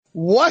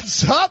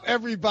What's up,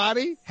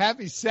 everybody?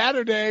 Happy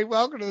Saturday.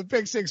 Welcome to the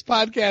Pick Six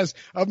Podcast,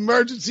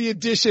 Emergency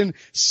Edition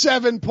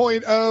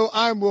 7.0.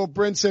 I'm Will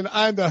Brinson.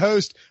 I'm the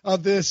host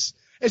of this.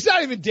 It's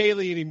not even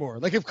daily anymore.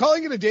 Like, if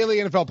calling it a daily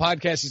NFL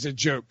podcast is a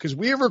joke, because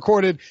we have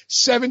recorded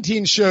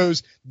 17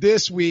 shows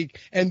this week,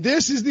 and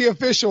this is the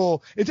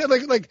official. It's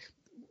like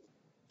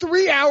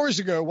 3 hours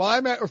ago,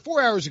 or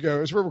 4 hours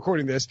ago, as we're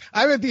recording this,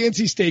 I'm at the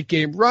NC State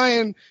game.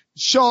 Ryan,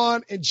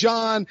 Sean, and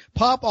John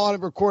pop on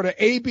and record it.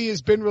 AB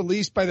has been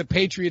released by the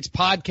Patriots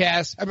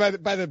podcast,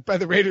 by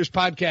the Raiders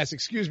podcast,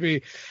 excuse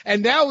me.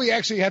 And now we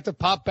actually have to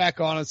pop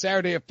back on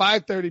Saturday at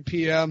 5:30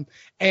 p.m.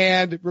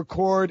 and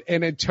record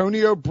an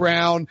Antonio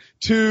Brown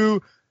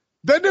to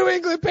the New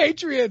England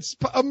Patriots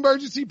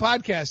emergency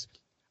podcast.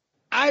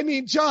 I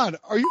mean, John,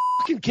 are you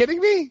fucking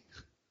kidding me?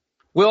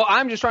 Well,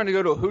 I'm just trying to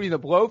go to a Hootie the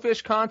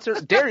Blowfish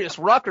concert. Darius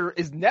Rucker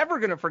is never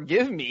going to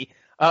forgive me.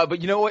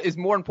 But you know what is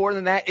more important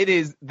than that? It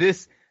is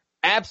this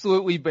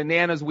absolutely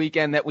bananas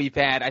weekend that we've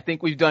had. I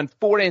think we've done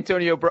 4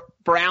 Antonio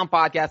Brown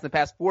podcasts in the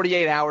past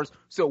 48 hours.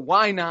 So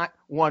why not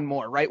one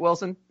more, right,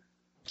 Wilson?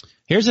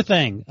 Here's the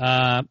thing.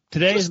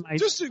 Today is my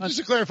just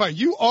to clarify,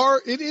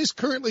 it is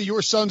currently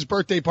your son's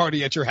birthday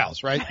party at your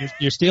house, right?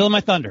 You're stealing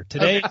my thunder.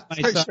 Today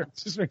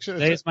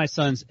is my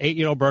son's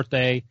 8-year-old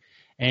birthday.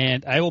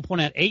 And I will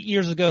point out 8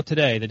 years ago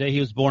today, the day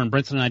he was born,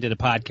 Brinson and I did a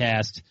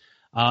podcast.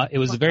 It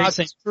was the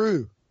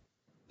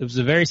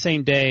very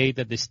same day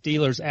that the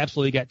Steelers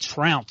absolutely got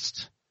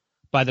trounced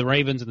by the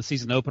Ravens in the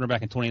season opener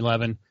back in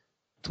 2011.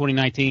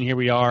 2019, here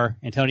we are.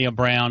 Antonio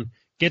Brown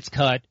gets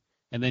cut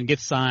and then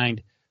gets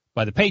signed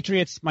by the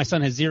Patriots. My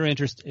son has zero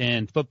interest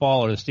in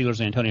football or the Steelers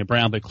and Antonio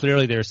Brown, but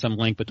clearly there's some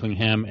link between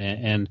him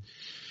and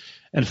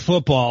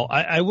football.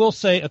 I will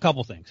say a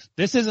couple things.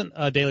 This isn't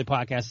a daily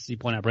podcast, as you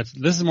point out, Brett.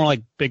 This is more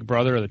like Big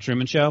Brother or The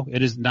Truman Show.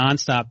 It is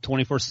nonstop,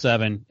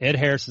 24/7. Ed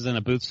Harris is in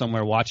a booth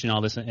somewhere watching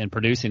all this and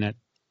producing it.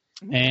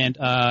 And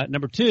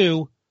number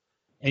two,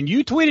 and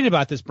you tweeted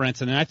about this,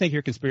 Brinson, and I think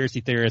you're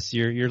conspiracy theorists.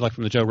 You're like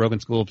from the Joe Rogan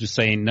school of just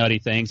saying nutty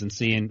things and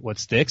seeing what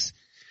sticks.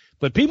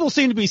 But people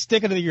seem to be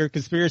sticking to your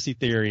conspiracy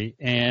theory.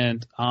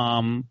 And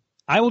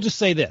I will just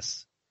say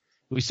this.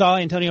 We saw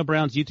Antonio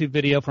Brown's YouTube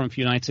video from a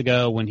few nights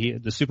ago when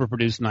the super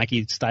produced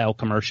Nike style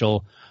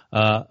commercial,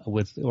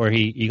 where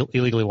he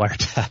illegally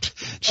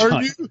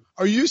wiretapped.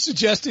 Are you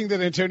suggesting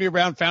that Antonio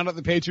Brown found out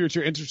the Patriots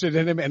are interested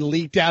in him and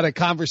leaked out a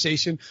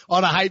conversation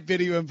on a hype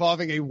video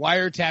involving a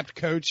wiretapped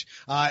coach,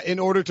 in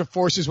order to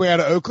force his way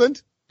out of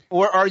Oakland?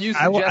 Or are you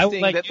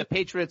suggesting that the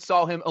Patriots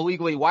saw him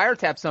illegally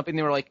wiretap something?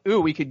 They were like, "Ooh,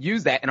 we could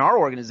use that in our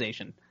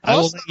organization." I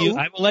will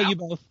let you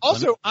both.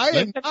 Also,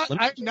 I'm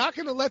not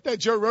going to let that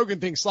Joe Rogan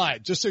thing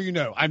slide. Just so you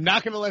know, I'm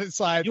not going to let it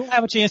slide. You'll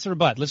have a chance to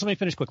rebut. Let me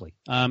finish quickly.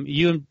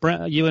 You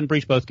and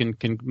Breach both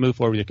can move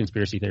forward with your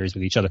conspiracy theories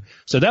with each other.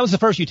 So that was the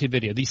first YouTube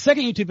video. The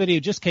second YouTube video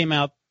just came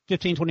out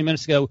 15, 20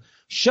 minutes ago,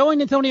 showing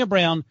Antonio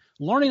Brown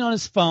learning on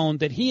his phone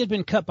that he had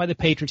been cut by the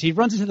Patriots. He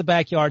runs into the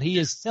backyard. He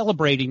is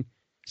celebrating.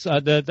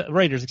 The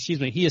Raiders,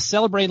 he is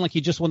celebrating like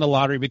he just won the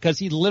lottery because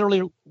he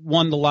literally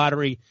won the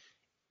lottery,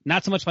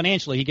 not so much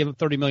financially. He gave up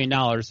 $30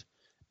 million,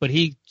 but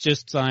he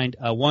just signed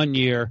a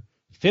 1-year,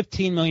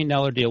 $15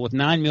 million deal with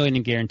 $9 million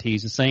in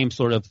guarantees. The same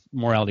sort of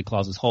morality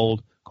clauses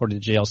hold according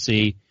to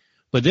JLC.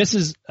 But this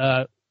is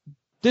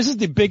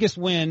the biggest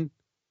win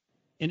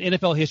in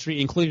NFL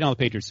history, including all the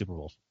Patriots Super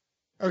Bowls.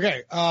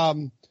 Okay.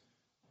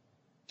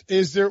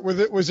 Was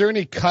there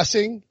any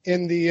cussing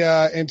in the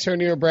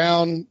Antonio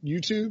Brown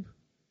YouTube?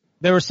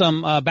 There were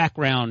some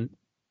background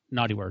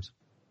naughty words.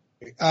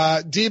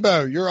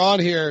 Debo, you're on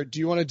here. Do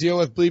you want to deal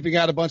with bleeping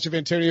out a bunch of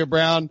Antonio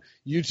Brown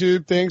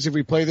YouTube things if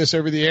we play this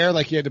over the air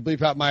like you had to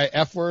bleep out my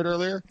F word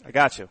earlier? I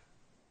got you.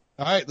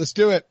 All right, let's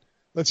do it.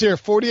 Let's hear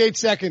 48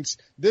 seconds.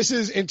 This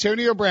is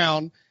Antonio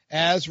Brown,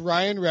 as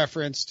Ryan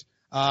referenced,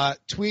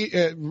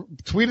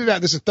 tweeted out.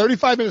 This is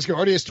 35 minutes ago.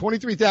 Already has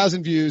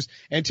 23,000 views.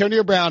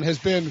 Antonio Brown has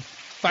been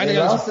finding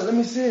out. Let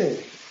me see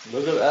it.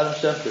 Look up Adam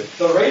Schefter.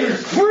 The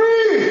Raiders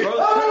free!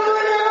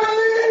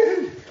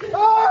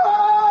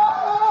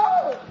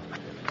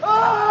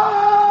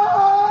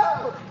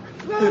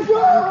 Let's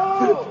go!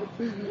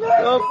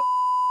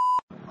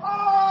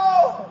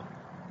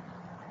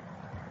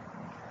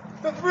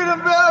 The freedom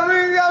bell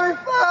ring got me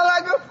flying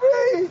like a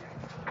free,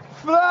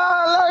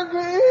 flying like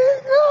an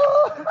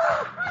eagle.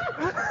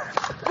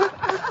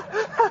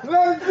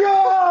 Let's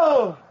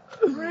go!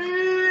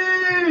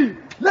 Free!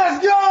 Let's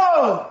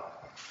go!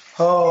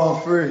 Oh,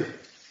 I'm free.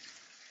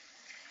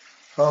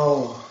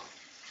 Oh.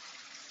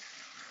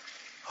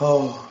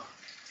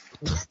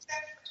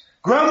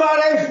 Grandma,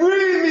 they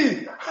freed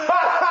me!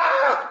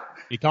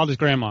 He called his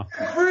grandma.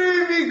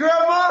 Free me, Grandma!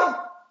 I told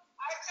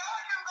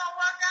you it was gonna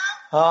work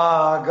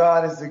out. Oh,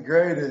 God, it's the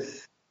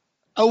greatest.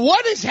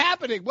 What is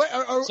happening?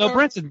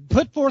 Brinson,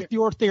 put forth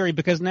your theory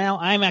because now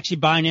I'm actually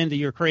buying into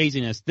your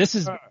craziness. This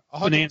is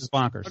bananas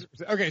bonkers.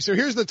 Okay, so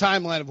here's the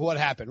timeline of what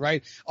happened,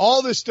 right?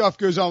 All this stuff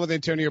goes on with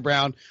Antonio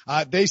Brown.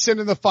 They send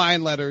in the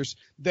fine letters.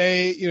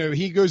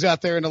 He goes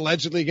out there and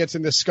allegedly gets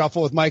in this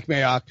scuffle with Mike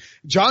Mayock.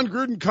 John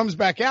Gruden comes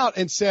back out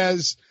and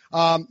says,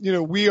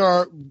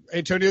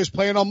 Antonio's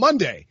playing on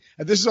Monday.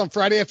 And this is on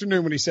Friday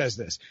afternoon when he says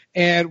this.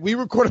 And we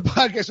record a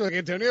podcast like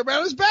Antonio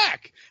Brown is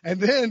back. And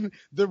then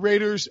the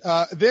Raiders,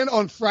 then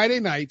on Friday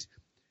night,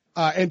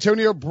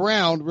 Antonio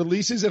Brown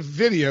releases a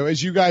video,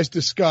 as you guys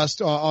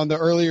discussed on the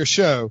earlier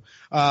show,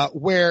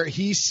 where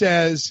he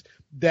says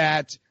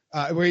that,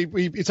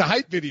 it's a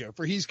hype video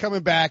for he's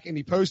coming back, and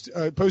he posts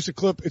a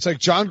clip. It's like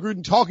John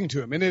Gruden talking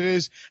to him. And it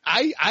is,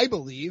 I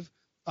believe,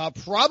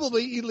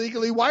 probably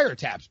illegally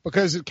wiretapped,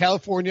 because in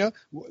California,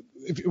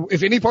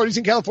 if any party's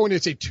in California,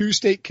 it's a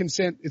two-party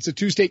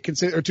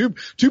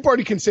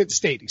consent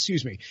state,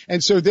 excuse me.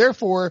 And so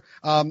therefore,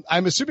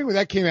 I'm assuming when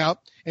that came out,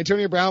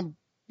 Antonio Brown,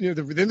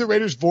 then the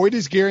Raiders void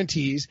his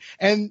guarantees,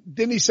 and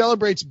then he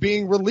celebrates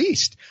being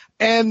released.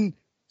 And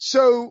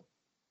so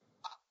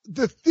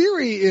the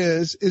theory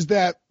is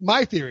that,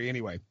 my theory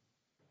anyway,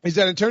 is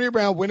that Antonio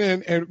Brown went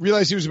in and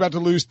realized he was about to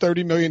lose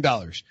 $30 million.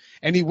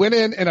 And he went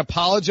in and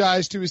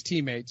apologized to his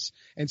teammates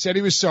and said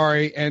he was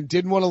sorry and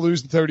didn't want to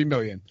lose the $30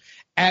 million.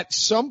 At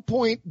some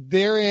point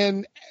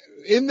therein,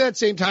 in that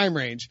same time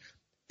range,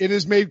 it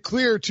is made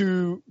clear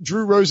to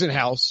Drew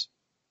Rosenhaus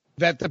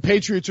that the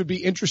Patriots would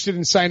be interested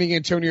in signing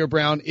Antonio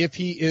Brown if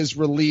he is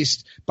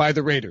released by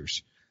the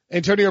Raiders.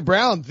 Antonio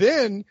Brown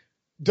then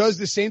does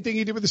the same thing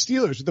he did with the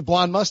Steelers with the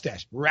blonde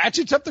mustache,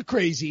 ratchets up the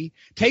crazy,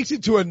 takes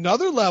it to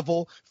another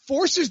level,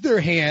 forces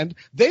their hand.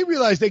 They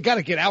realize they got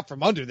to get out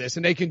from under this,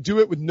 and they can do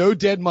it with no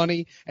dead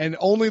money and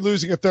only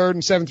losing a 3rd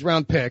and 7th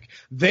round pick.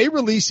 They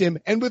release him,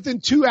 and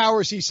within 2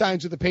 hours he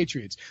signs with the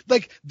Patriots.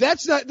 Like,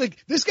 that's not, like,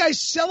 this guy's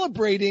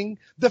celebrating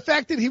the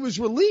fact that he was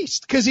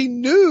released because he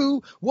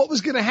knew what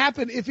was going to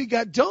happen if he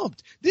got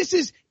dumped. This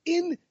is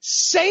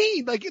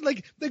insane. Like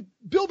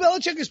Bill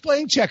Belichick is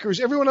playing checkers.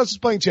 Everyone else is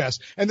playing chess.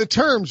 And the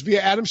terms via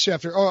Adam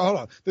Schefter. Oh, hold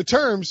on. The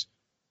terms.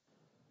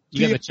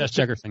 You got the chess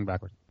checker thing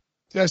backward.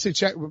 Did I say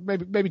check?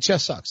 Maybe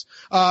chess sucks.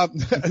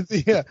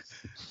 Yeah.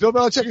 Bill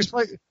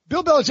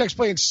Belichick's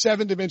playing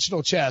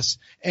 7-dimensional chess,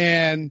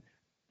 and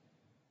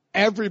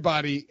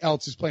everybody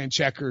else is playing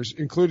checkers,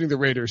 including the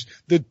Raiders.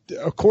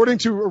 According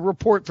to a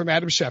report from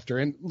Adam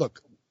Schefter, and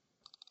look,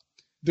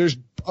 there's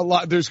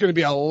going to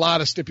be a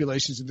lot of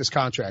stipulations in this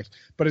contract,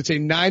 but it's a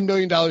 $9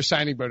 million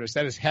signing bonus.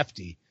 That is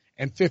hefty,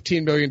 and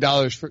 $15 million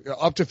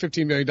up to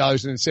 $15 million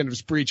in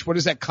incentives breach. What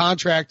does that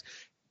contract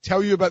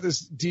tell you about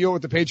this deal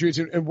with the Patriots,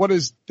 and what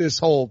does this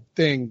whole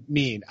thing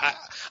mean?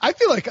 I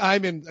feel like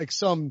I'm in like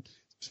some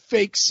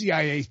fake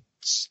CIA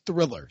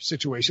thriller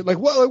situation. Like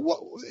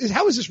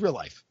how is this real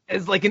life?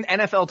 It's like an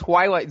NFL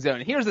Twilight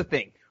Zone. Here's the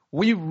thing.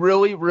 We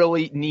really,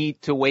 really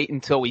need to wait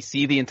until we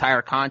see the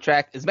entire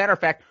contract. As a matter of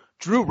fact,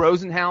 Drew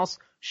Rosenhaus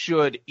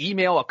should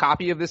email a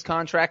copy of this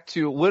contract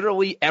to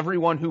literally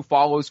everyone who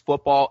follows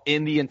football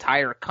in the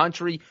entire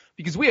country,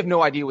 because we have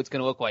no idea what it's going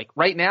to look like.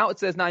 Right now it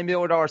says $9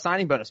 million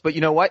signing bonus, but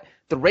you know what?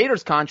 The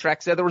Raiders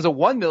contract said there was a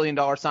 $1 million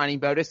signing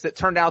bonus that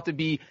turned out to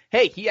be,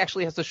 hey, he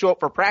actually has to show up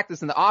for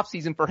practice in the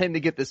offseason for him to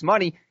get this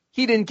money.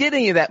 He didn't get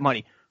any of that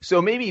money.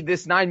 So maybe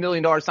this $9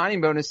 million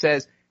signing bonus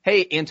says,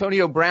 hey,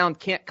 Antonio Brown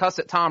can't cuss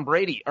at Tom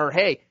Brady, or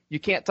hey, you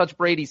can't touch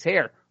Brady's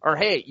hair, or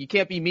hey, you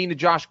can't be mean to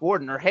Josh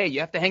Gordon, or hey,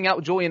 you have to hang out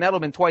with Julian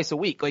Edelman twice a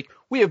week. Like,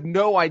 we have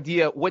no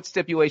idea what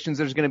stipulations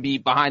there's going to be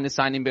behind the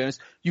signing bonus.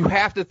 You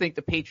have to think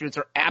the Patriots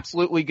are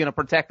absolutely going to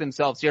protect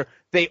themselves here.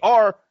 They've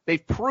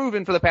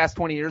proven for the past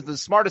 20 years, they're the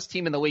smartest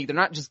team in the league. They're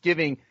not just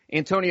giving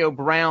Antonio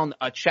Brown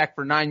a check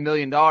for $9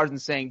 million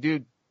and saying,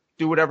 dude,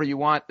 do whatever you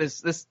want.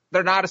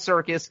 They're not a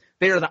circus.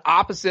 They are the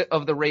opposite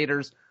of the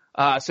Raiders.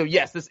 So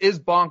yes, this is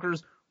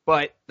bonkers.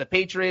 But the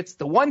Patriots,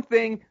 the one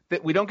thing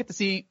that we don't get to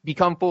see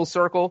become full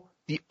circle,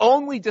 the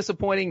only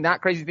disappointing,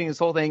 not crazy thing in this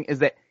whole thing is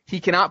that he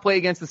cannot play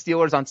against the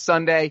Steelers on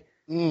Sunday.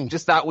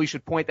 Just thought we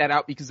should point that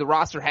out because the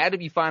roster had to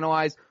be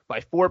finalized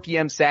by 4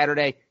 p.m.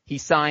 Saturday. He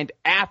signed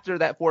after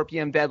that 4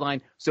 p.m.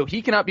 deadline, so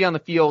he cannot be on the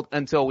field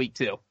until week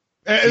 2.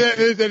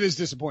 That is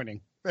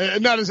disappointing.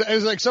 Not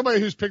as like somebody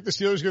who's picked the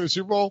Steelers to go to the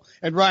Super Bowl,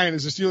 and Ryan,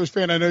 as a Steelers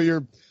fan, I know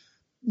you're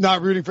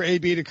not rooting for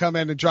AB to come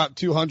in and drop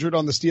 200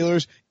 on the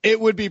Steelers. It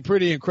would be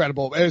pretty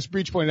incredible. As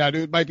Breach pointed out,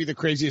 it might be the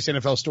craziest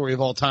NFL story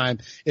of all time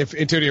if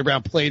Antonio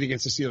Brown played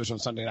against the Steelers on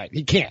Sunday night.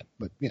 He can't,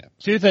 but you know.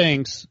 Two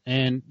things,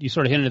 and you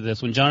sort of hinted at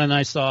this. When John and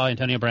I saw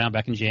Antonio Brown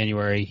back in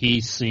January, he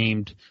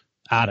seemed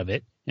out of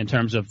it in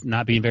terms of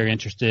not being very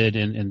interested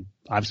in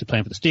obviously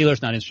playing for the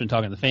Steelers, not interested in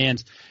talking to the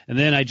fans. And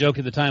then I joked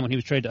at the time when he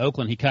was traded to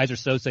Oakland, he Kaiser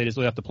Soze'd his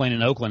way off the plane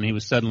in Oakland, and he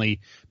was suddenly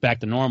back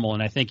to normal.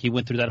 And I think he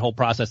went through that whole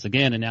process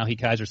again, and now he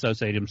Kaiser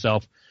Soze'd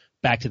himself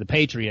back to the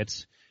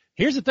Patriots.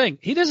 Here's the thing.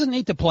 He doesn't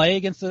need to play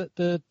against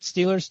the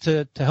Steelers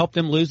to help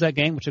them lose that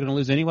game, which they're going to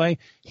lose anyway.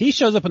 He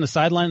shows up on the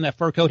sideline in that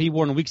fur coat he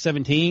wore in Week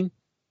 17.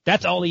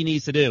 That's all he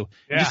needs to do.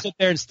 Yeah. You sit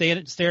there and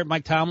stare at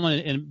Mike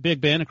Tomlin and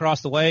Big Ben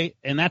across the way,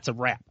 and that's a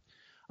wrap.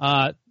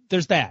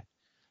 There's that.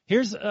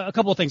 Here's a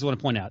couple of things I want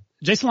to point out.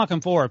 Jason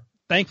LaCanfora,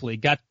 thankfully,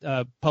 got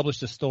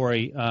published a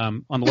story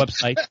on the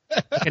website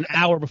like an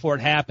hour before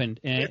it happened,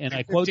 and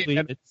I quote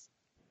tweeted.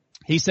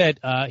 He said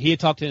he had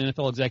talked to an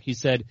NFL exec. He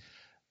said,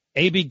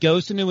 AB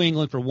goes to New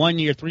England for 1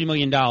 year, $3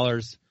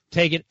 million.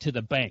 Take it to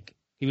the bank.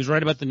 He was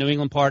right about the New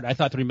England part. I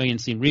thought $3 million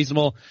seemed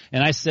reasonable.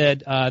 And I said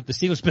the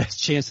Steelers'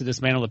 best chance to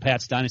dismantle the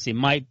Pats dynasty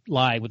might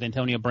lie with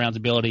Antonio Brown's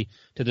ability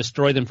to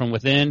destroy them from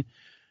within.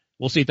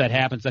 We'll see if that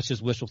happens. That's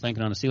just wishful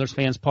thinking on the Steelers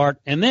fans' part.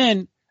 And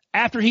then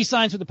after he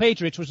signs with the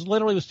Patriots, which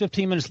literally was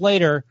 15 minutes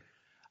later,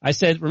 I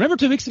said, remember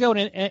 2 weeks ago when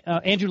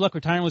Andrew Luck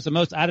retiring was the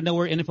most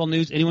out-of-nowhere NFL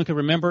news anyone could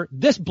remember?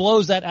 This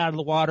blows that out of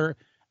the water.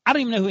 I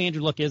don't even know who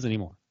Andrew Luck is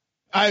anymore.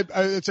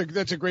 That's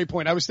a great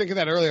point. I was thinking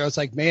that earlier. I was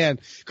like, man,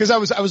 because I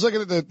was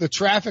looking at the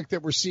traffic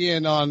that we're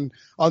seeing on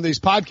these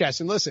podcasts.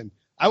 And listen,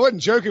 I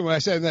wasn't joking when I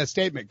said in that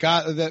statement,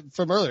 that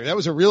from earlier. That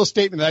was a real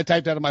statement that I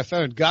typed out on my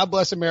phone. God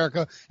bless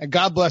America, and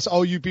God bless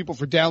all you people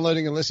for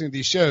downloading and listening to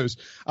these shows.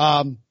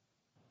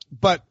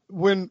 But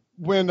when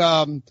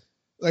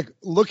like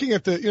looking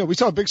at we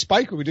saw a big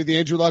spike when we did the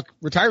Andrew Luck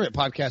retirement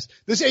podcast.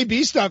 This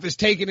AB stuff is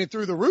taking it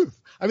through the roof.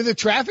 I mean, the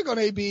traffic on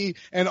AB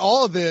and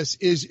all of this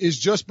is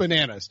just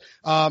bananas.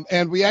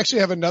 And we actually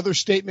have another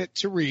statement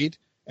to read,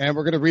 and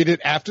we're going to read it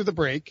after the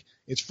break.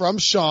 It's from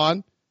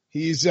Sean.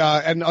 He's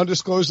at an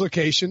undisclosed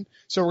location.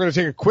 So we're going to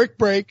take a quick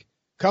break,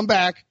 come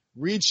back,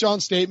 read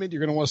Sean's statement. You're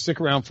going to want to stick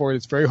around for it.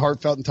 It's very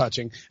heartfelt and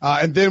touching.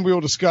 And then we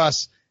will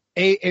discuss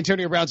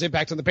Antonio Brown's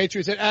impact on the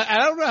Patriots. And I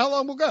don't know how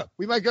long we'll go.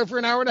 We might go for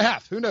an hour and a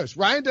half. Who knows?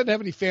 Ryan doesn't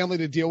have any family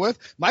to deal with.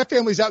 My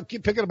family's out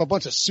picking up a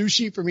bunch of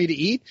sushi for me to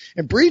eat.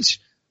 And Breach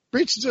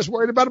is just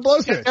worried about a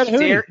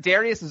blowfish.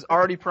 Darius has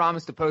already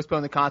promised to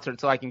postpone the concert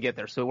so I can get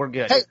there, so we're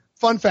good. Hey,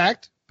 fun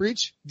fact,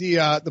 Breach,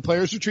 the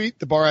Players Retreat,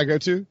 the bar I go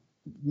to,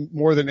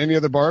 more than any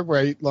other bar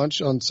where I eat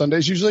lunch on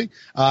Sundays usually,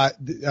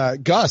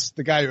 Gus,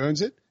 the guy who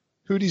owns it,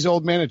 Hootie's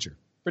old manager.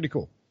 Pretty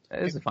cool.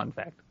 That is a fun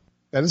fact.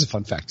 That is a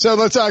fun fact. So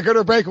let's go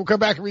to a break. We'll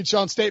come back and read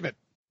Sean's statement.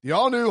 The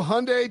all-new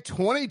Hyundai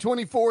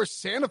 2024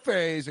 Santa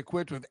Fe is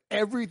equipped with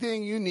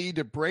everything you need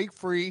to break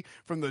free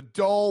from the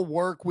dull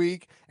work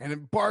week and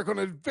embark on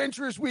an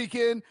adventurous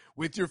weekend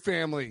with your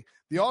family.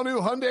 The all-new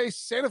Hyundai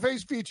Santa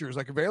Fe's features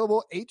like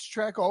available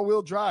H-Track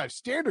all-wheel drive,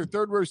 standard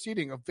third-row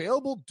seating,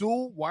 available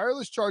dual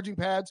wireless charging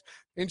pads,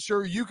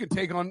 ensure you can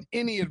take on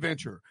any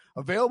adventure.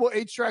 Available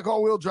H-Track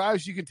all-wheel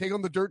drives you can take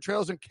on the dirt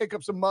trails and kick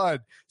up some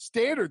mud.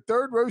 Standard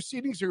third-row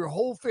seating so your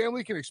whole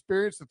family can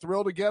experience the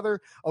thrill together.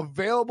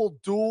 Available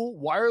dual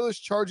wireless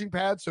charging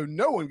pads so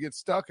no one gets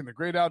stuck in the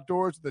great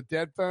outdoors with a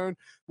dead phone.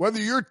 Whether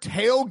you're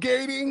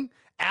tailgating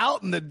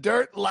out in the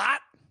dirt lot,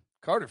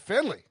 Carter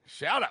Finley,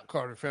 shout out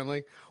Carter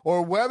Finley,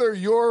 or whether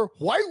you're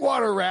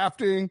whitewater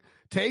rafting,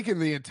 taking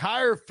the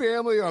entire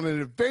family on an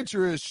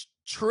adventurous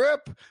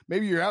trip,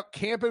 maybe you're out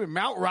camping in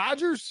Mount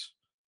Rogers.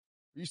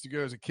 I used to go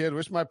as a kid.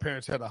 Wish my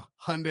parents had a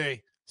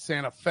Hyundai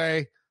Santa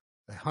Fe.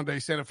 The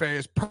Hyundai Santa Fe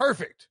is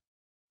perfect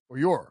for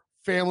your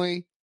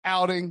family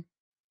outing.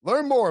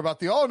 Learn more about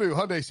the all-new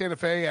Hyundai Santa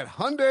Fe at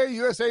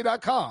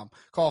HyundaiUSA.com.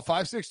 Call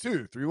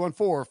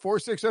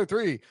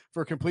 562-314-4603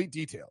 for complete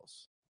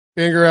details.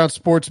 Being around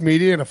sports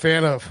media and a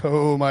fan of,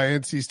 my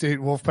NC State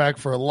Wolfpack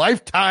for a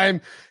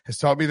lifetime has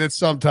taught me that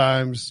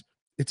sometimes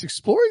it's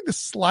exploring the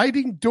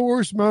sliding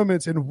doors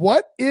moments and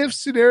what-if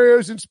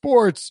scenarios in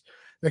sports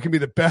that can be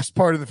the best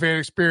part of the fan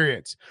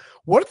experience.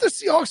 What if the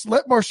Seahawks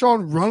let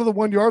Marshawn run to the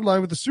 1-yard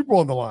line with the Super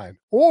Bowl on the line?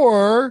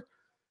 Or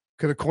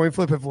could a coin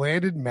flip have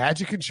landed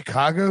Magic in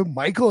Chicago,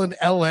 Michael in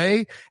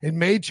L.A., and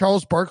made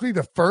Charles Barkley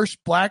the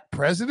first black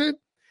president?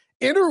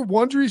 Enter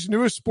Wondery's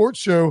newest sports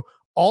show,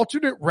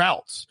 Alternate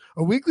Routes,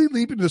 a weekly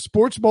leap into the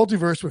sports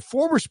multiverse with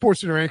former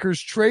SportsCenter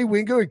anchors Trey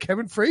Wingo and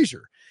Kevin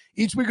Frazier.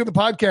 Each week on the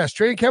podcast,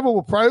 Trey and Kevin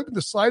will pry open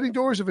the sliding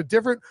doors of a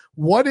different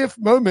what-if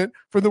moment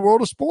from the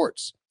world of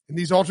sports. In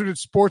these alternate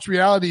sports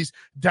realities,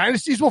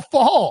 dynasties will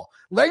fall,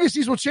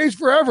 legacies will change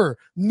forever,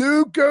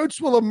 new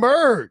GOATs will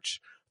emerge.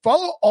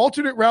 Follow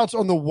Alternate Routes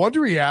on the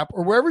Wondery app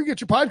or wherever you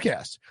get your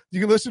podcasts. You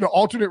can listen to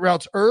Alternate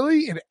Routes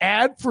early and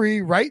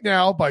ad-free right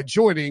now by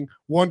joining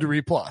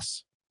Wondery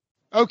Plus.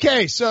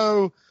 Okay,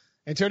 so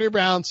Antonio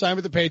Brown signed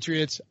with the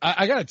Patriots.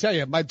 I got to tell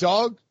you, my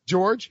dog,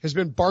 George, has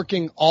been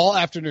barking all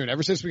afternoon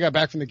ever since we got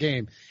back from the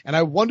game. And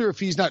I wonder if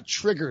he's not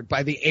triggered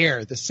by the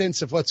air, the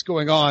sense of what's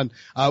going on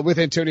with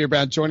Antonio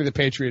Brown joining the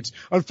Patriots.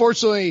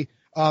 Unfortunately,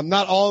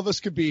 not all of us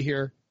could be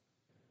here.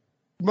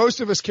 Most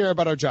of us care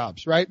about our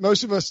jobs, right?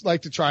 Most of us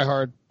like to try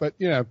hard, but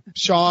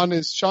Sean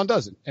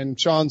doesn't. And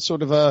Sean's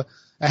sort of a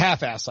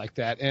half-ass like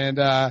that. And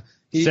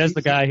says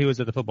the guy who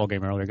was at the football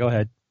game earlier. Go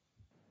ahead.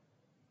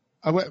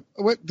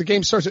 The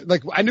game starts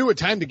I knew what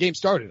time the game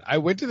started. I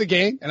went to the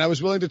game and I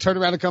was willing to turn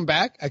around and come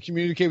back. I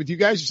communicated with you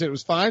guys. You said it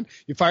was fine.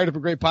 You fired up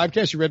a great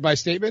podcast. You read my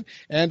statement,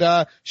 and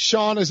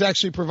Sean has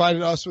actually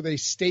provided us with a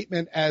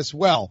statement as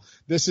well.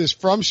 This is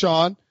from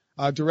Sean,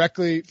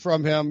 directly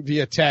from him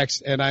via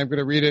text, and I'm going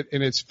to read it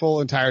in its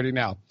full entirety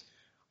now.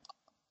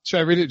 Should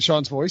I read it in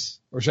Sean's voice,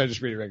 or should I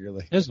just read it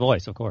regularly? His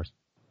voice, of course.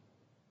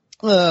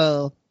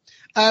 Well,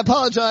 I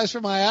apologize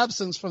for my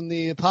absence from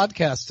the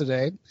podcast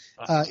today.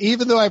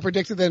 Even though I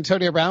predicted that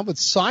Antonio Brown would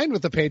sign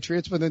with the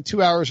Patriots within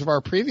 2 hours of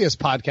our previous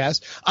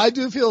podcast, I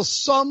do feel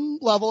some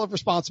level of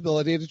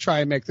responsibility to try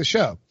and make the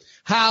show.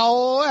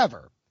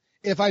 However,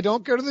 if I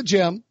don't go to the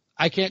gym,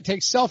 I can't take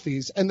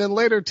selfies and then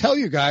later tell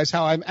you guys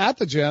how I'm at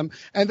the gym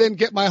and then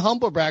get my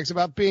humble brags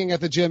about being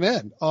at the gym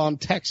on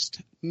text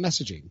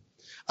messaging.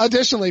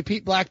 Additionally,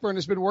 Pete Blackburn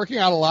has been working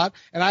out a lot,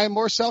 and I am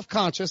more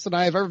self-conscious than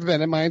I have ever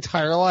been in my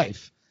entire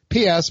life.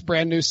 P.S.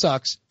 Brand new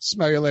sucks.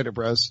 Smell you later,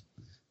 bros.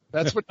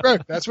 That's what he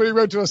wrote. That's what he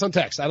wrote to us on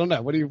text. I don't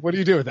know. What do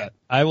you do with that?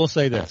 I will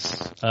say this.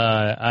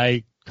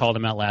 I called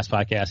him out last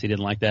podcast. He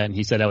didn't like that, and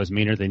he said I was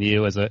meaner than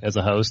you as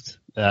a host.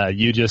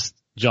 You just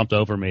jumped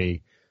over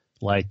me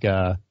like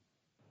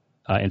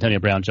Antonio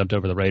Brown jumped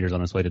over the Raiders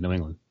on his way to New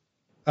England.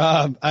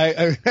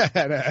 I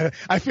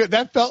feel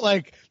that felt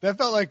like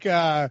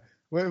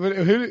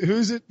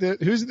who's it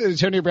that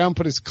Antonio Brown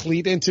put his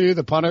cleat into,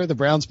 the punter, the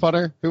Browns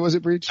punter? Who was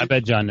it, Breach? I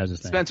bet John knows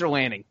his name. Spencer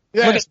Lanning.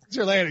 Yeah,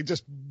 Spencer Lanning,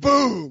 just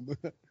boom.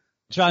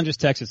 John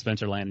just texted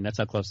Spencer Lanning. That's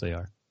how close they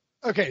are.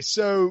 Okay,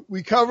 so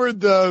we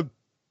covered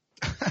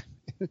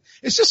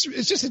it's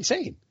just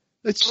insane.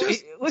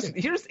 Listen,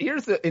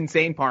 here's the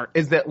insane part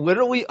is that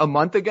literally a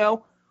month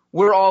ago,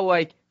 we're all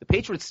like, the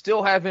Patriots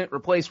still haven't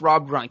replaced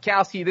Rob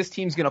Gronkowski. This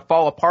team's going to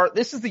fall apart.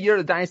 This is the year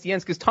the dynasty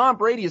ends because Tom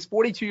Brady is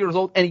 42 years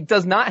old and he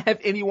does not have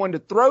anyone to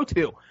throw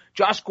to.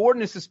 Josh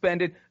Gordon is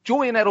suspended.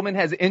 Julian Edelman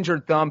has an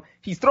injured thumb.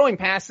 He's throwing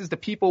passes to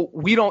people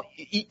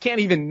he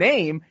can't even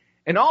name.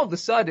 And all of a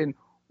sudden,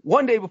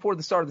 one day before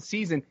the start of the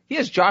season, he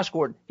has Josh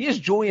Gordon. He has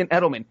Julian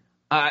Edelman.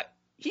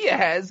 He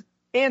has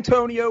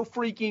Antonio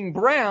freaking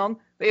Brown.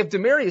 They have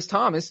Demaryius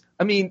Thomas.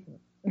 I mean,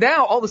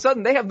 now all of a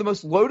sudden they have the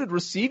most loaded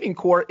receiving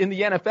core in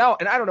the NFL,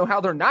 and I don't know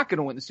how they're not going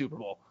to win the Super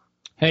Bowl.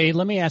 Hey,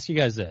 let me ask you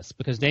guys this,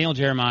 because Daniel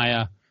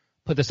Jeremiah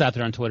put this out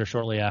there on Twitter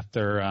shortly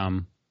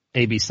after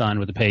AB signed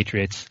with the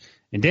Patriots.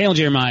 And Daniel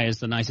Jeremiah is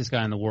the nicest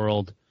guy in the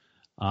world,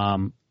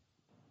 and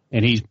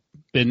he's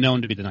been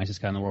known to be the nicest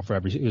guy in the world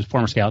forever. He was a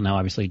former scout. Now,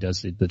 obviously, he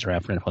does the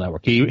draft for NFL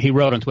Network. He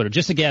wrote on Twitter,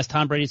 just a guess,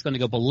 Tom Brady's going to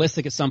go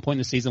ballistic at some point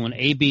in the season when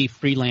AB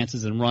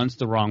freelances and runs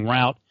the wrong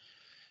route.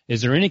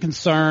 Is there any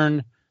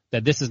concern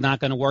that this is not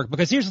going to work?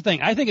 Because here's the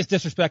thing. I think it's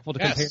disrespectful to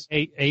compare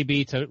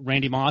AB to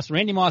Randy Moss.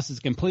 Randy Moss is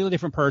a completely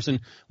different person.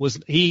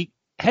 He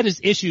had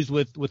his issues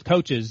with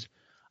coaches.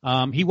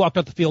 He walked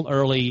up the field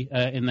early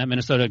in that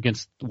Minnesota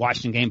against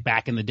Washington game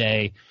back in the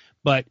day.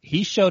 But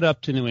he showed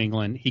up to New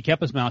England. He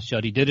kept his mouth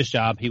shut. He did his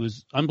job. He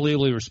was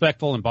unbelievably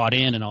respectful and bought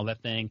in and all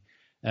that thing.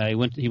 He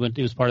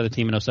was part of the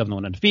team in 2007 that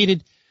went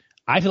undefeated.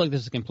 I feel like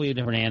this is a completely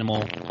different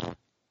animal.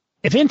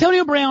 If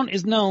Antonio Brown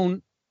is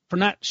known for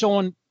not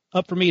showing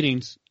up for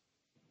meetings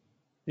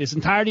his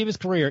entirety of his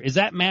career, is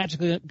that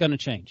magically going to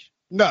change?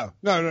 No.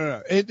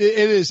 It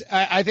is.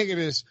 I think it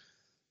is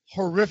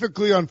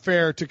horrifically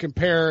unfair to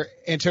compare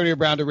Antonio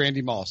Brown to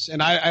Randy Moss.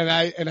 And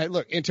I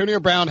look,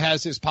 Antonio Brown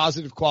has his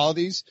positive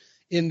qualities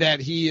in that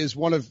he is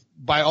one of,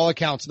 by all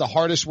accounts, the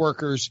hardest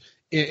workers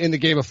in the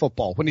game of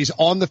football. When he's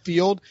on the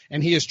field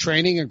and he is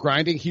training and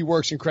grinding, he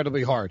works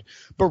incredibly hard.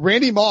 But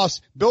Randy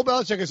Moss, Bill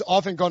Belichick has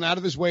often gone out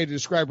of his way to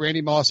describe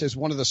Randy Moss as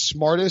one of the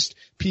smartest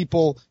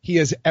people he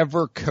has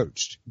ever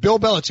coached. Bill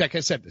Belichick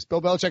has said this.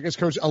 Bill Belichick has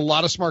coached a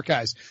lot of smart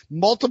guys.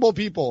 Multiple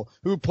people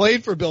who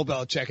played for Bill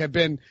Belichick have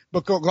gone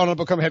on to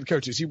become head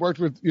coaches. He worked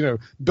with,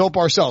 Bill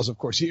Parcells, of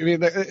course. You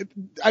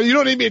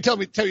don't need me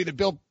to tell you that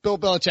Bill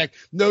Belichick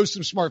knows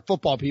some smart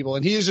football people,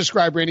 and he has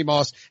described Randy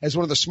Moss as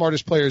one of the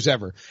smartest players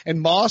ever.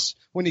 And Moss,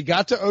 when he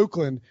got to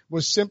Oakland,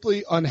 was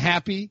simply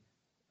unhappy.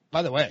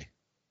 By the way,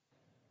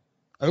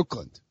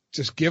 Oakland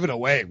just giving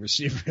away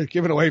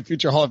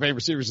future Hall of Fame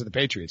receivers to the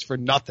Patriots for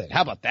nothing.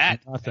 How about that?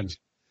 Nothing.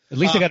 At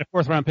least they got a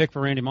 4th round pick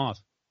for Randy Moss.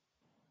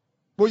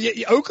 Well,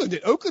 yeah, Oakland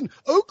did.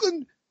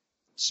 Oakland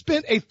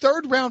spent a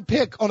 3rd round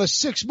pick on a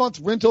 6-month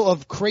rental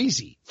of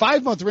crazy,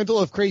 5-month rental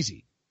of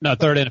crazy. No,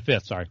 3rd and a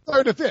 5th. Sorry. 3rd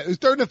and a 5th. It was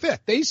 3rd and a 5th.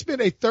 They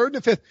spent a 3rd and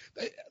a 5th.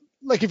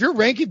 Like, if you're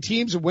ranking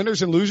teams of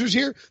winners and losers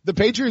here, the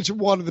Patriots are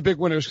one of the big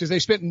winners because they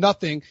spent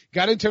nothing,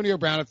 got Antonio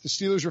Brown if the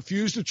Steelers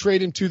refused to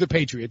trade him to the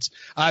Patriots.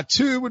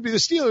 2 would be the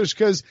Steelers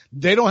because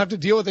they don't have to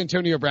deal with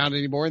Antonio Brown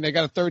anymore, and they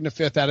got a 3rd and a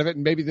 5th out of it,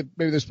 and maybe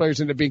those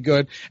players end up being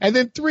good. And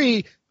then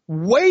 3,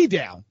 way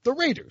down, the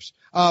Raiders.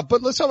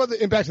 But let's talk about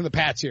the impact on the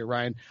Pats here,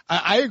 Ryan.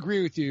 I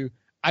agree with you.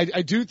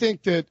 I do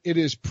think that it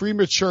is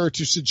premature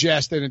to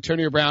suggest that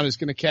Antonio Brown is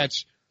going to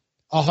catch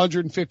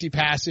 150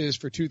 passes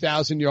for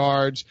 2,000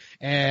 yards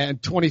and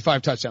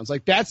 25 touchdowns.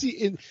 Like, that's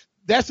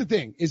the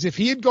thing, is if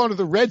he had gone to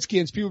the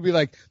Redskins, people would be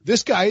like,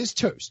 this guy is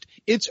toast.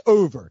 It's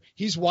over.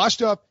 He's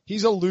washed up.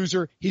 He's a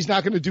loser. He's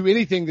not going to do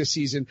anything this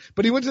season.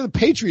 But he went to the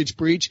Patriots,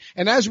 Breach,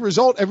 and as a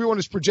result, everyone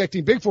is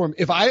projecting big for him.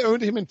 If I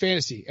owned him in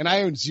fantasy, and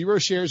I own 0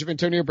 shares of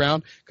Antonio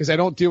Brown because I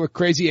don't deal with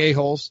crazy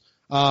a-holes,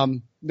 outside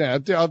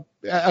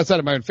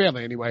of my own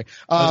family anyway.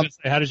 How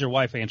does your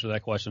wife answer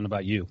that question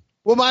about you?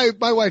 Well, my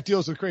wife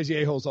deals with crazy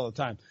a-holes all the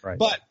time. Right.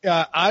 But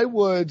I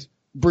would,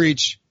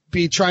 Breach,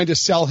 be trying to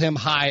sell him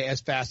high as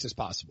fast as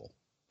possible.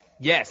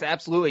 Yes,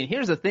 absolutely. And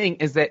here's the thing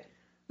is that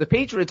the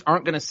Patriots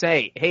aren't going to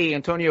say, hey,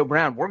 Antonio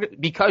Brown,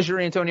 because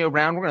you're Antonio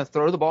Brown, we're going to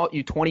throw the ball at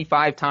you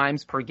 25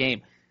 times per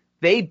game.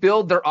 They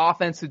build their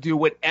offense to do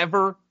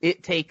whatever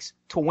it takes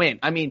to win.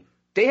 I mean,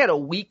 they had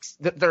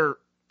their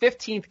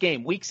 15th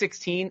game, week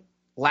 16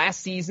 last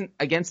season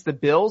against the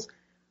Bills.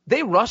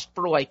 They rushed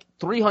for like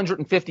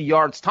 350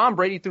 yards. Tom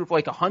Brady threw for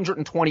like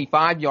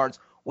 125 yards.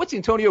 What's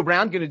Antonio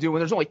Brown going to do when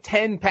there's only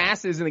 10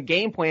 passes in a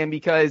game plan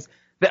because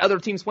the other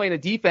team's playing a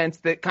defense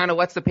that kind of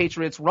lets the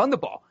Patriots run the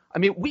ball? I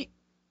mean,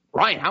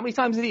 Ryan, how many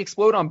times did he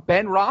explode on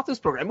Ben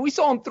Roethlisberger? I mean, we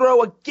saw him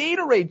throw a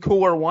Gatorade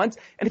cooler once,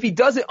 and if he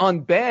does it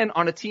on Ben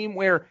on a team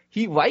where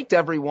he liked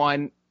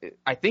everyone,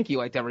 I think he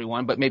liked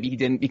everyone, but maybe he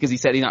didn't because he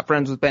said he's not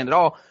friends with Ben at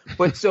all.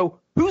 But so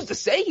who's to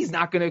say he's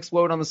not going to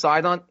explode on the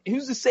sideline?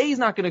 Who's to say he's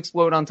not going to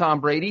explode on Tom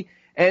Brady?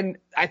 And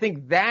I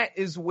think that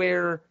is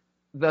where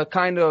the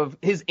kind of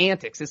his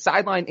antics, his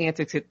sideline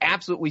antics had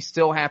absolutely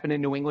still happen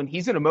in New England.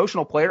 He's an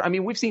emotional player. I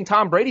mean, we've seen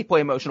Tom Brady play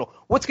emotional.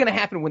 What's going to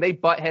happen when they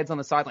butt heads on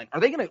the sideline? Are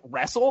they going to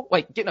wrestle,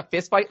 like get in a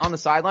fist fight on the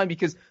sideline?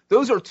 Because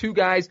those are two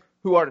guys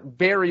who are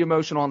very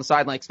emotional on the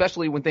sideline,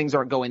 especially when things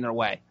aren't going their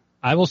way.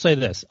 I will say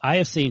this. I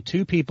have seen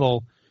two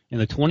people in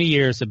the 20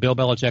 years that Bill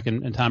Belichick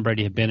and Tom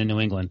Brady have been in New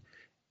England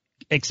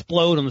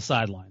explode on the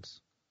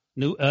sidelines.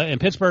 In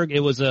Pittsburgh,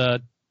 it was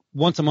a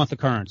once-a-month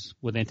occurrence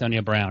with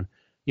Antonio Brown.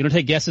 You don't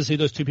take guesses who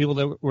those two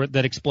people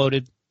that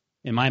exploded,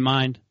 in my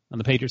mind, on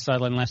the Patriots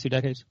sideline in the last 2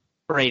 decades?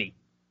 Brady.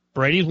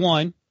 Brady's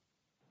one.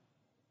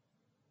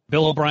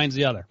 Bill O'Brien's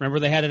the other. Remember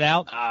they had it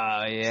out?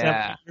 Oh,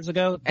 yeah. 7 years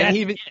ago? And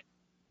he even,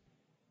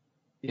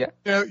 yeah.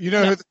 You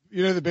know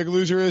who the big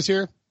loser is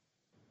here?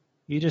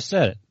 You just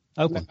said it.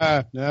 Oakland.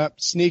 No,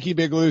 sneaky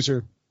big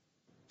loser.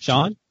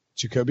 Sean?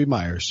 Jacoby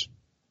Myers.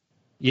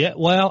 Yeah,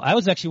 well, I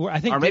was actually, I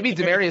think. Or maybe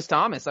Demaryius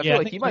Thomas. I feel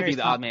like he might be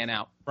the odd man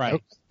out.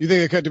 Right. You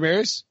think they cut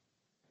Demaryius?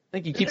 I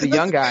think you keep the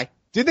young guy.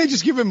 Did they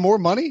just give him more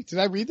money? Did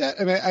I read that?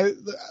 I mean,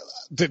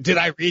 did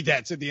I read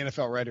that? Said the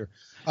NFL writer.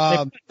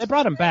 They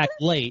brought him back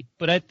late,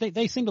 but I think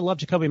they seem to love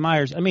Jacoby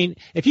Myers. I mean,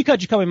 if you cut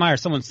Jacoby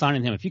Myers, someone's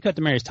signing him. If you cut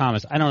Demaryius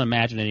Thomas, I don't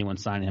imagine anyone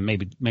signing him.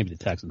 Maybe the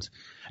Texans.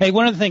 Hey,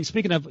 one of the things,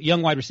 speaking of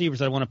young wide receivers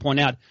that I want to point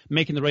out,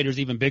 making the Raiders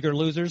even bigger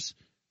losers,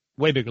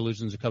 way bigger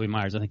losers than Jacoby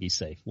Myers. I think he's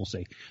safe. We'll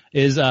see.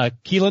 Is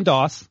Keelan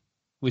Doss.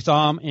 We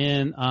saw him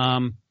in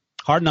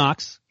Hard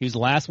Knocks. He was the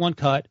last one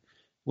cut.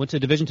 Went to a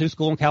Division II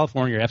school in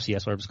California, or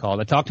FCS, whatever it's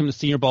called. I talked to him at the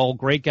Senior Bowl.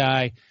 Great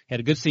guy.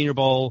 Had a good Senior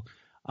Bowl.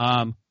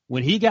 When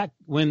they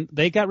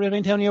got rid of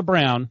Antonio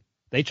Brown,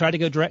 they tried to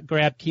go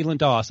grab Keelan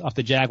Doss off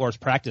the Jaguars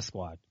practice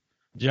squad.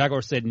 The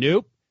Jaguars said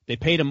nope. They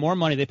paid him more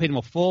money. They paid him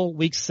a full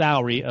week's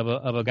salary of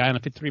a guy on a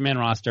 53-man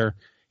roster.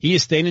 He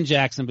is staying in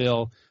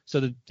Jacksonville.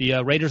 So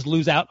the Raiders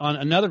lose out on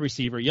another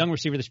receiver, a young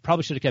receiver that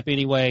probably should have kept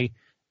anyway.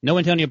 No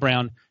Antonio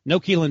Brown, no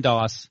Keelan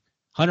Doss.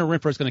 Hunter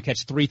Renfrow is going to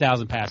catch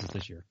 3,000 passes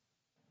this year.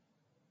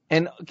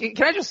 And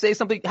can I just say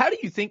something? How do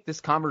you think this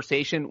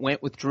conversation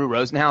went with Drew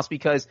Rosenhaus?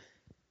 Because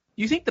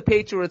you think the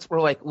Patriots were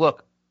like,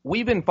 look,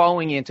 we've been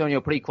following Antonio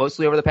pretty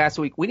closely over the past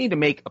week. We need to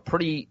make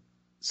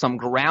some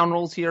ground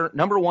rules here.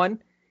 Number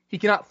one, he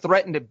cannot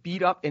threaten to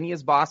beat up any of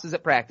his bosses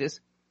at practice.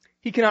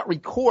 He cannot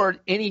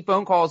record any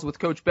phone calls with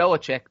Coach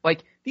Belichick.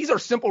 Like, these are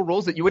simple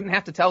rules that you wouldn't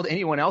have to tell to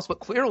anyone else, but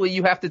clearly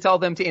you have to tell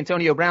them to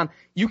Antonio Brown.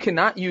 You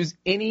cannot use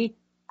any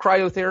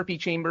cryotherapy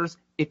chambers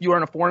if you are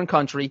in a foreign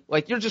country.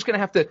 Like, you're just going to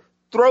have to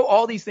throw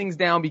all these things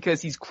down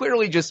because he's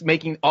clearly just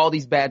making all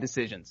these bad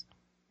decisions.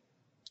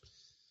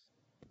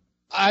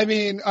 I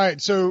mean, all right,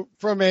 so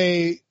from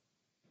a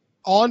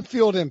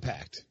on-field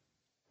impact,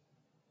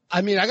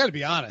 I mean, I got to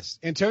be honest.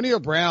 Antonio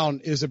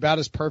Brown is about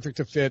as perfect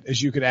a fit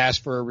as you could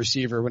ask for a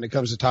receiver when it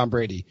comes to Tom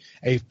Brady.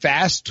 A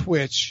fast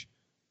twitch,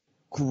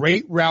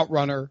 great route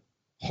runner,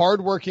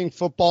 hardworking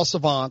football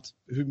savant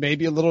who may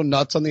be a little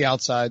nuts on the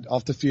outside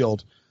off the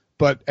field.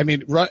 But, I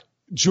mean,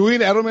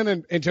 Julian Edelman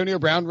and Antonio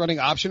Brown running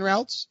option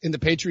routes in the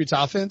Patriots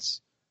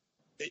offense.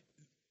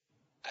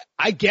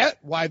 I get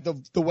why the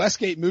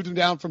Westgate moved them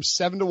down from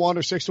 7-1 or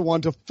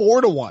 6-1 to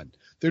 4-1.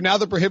 They're now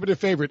the prohibitive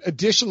favorite.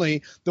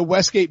 Additionally, the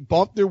Westgate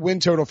bumped their win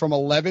total from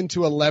 11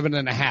 to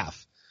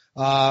 11.5.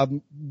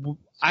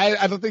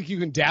 I don't think you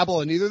can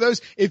dabble in either of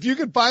those. If you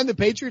can find the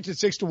Patriots at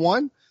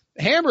 6-1,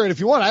 hammer it if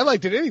you want. I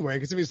liked it anyway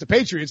because if it's the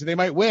Patriots, they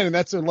might win, and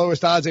that's the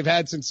lowest odds they've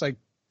had since like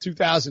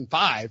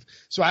 2005.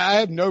 So I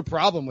have no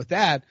problem with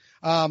that.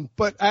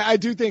 But I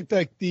do think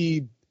that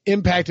the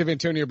impact of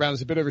Antonio Brown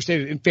is a bit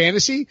overstated. In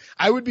fantasy,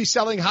 I would be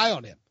selling high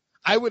on him.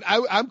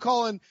 I'm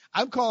calling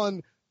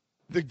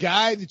the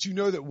guy that you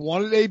know that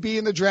wanted AB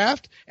in the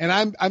draft, and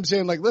I'm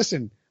saying like,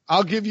 listen,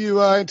 I'll give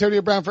you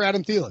Antonio Brown for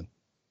Adam Thielen.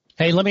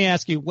 Hey, let me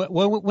ask you,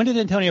 when did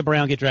Antonio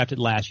Brown get drafted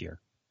last year?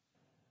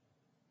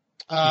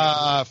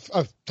 Top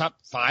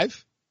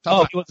 5. He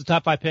was the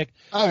top 5 pick.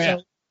 Oh yeah.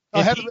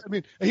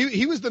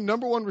 He was the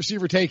number one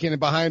receiver taken and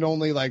behind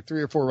only like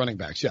 3 or 4 running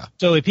backs. Yeah.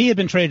 So if he had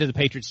been traded to the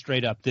Patriots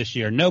straight up this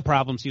year, no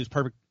problems. He was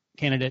perfect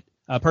candidate,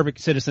 perfect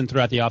citizen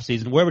throughout the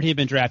offseason. Where would he have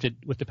been drafted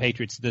with the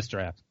Patriots this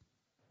draft?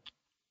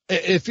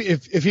 If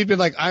he'd been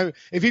like,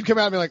 if he'd come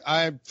out and be like,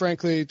 I'm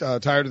frankly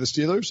tired of the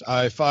Steelers.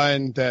 I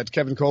find that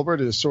Kevin Colbert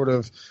is sort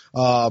of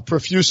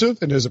profusive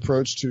in his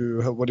approach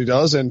to what he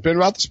does, and Ben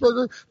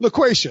Roethlisberger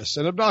loquacious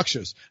and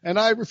obnoxious, and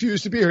I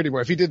refuse to be here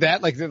anymore. If he did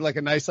that, like did like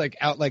a nice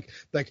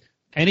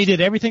And he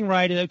did everything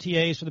right at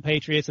OTAs for the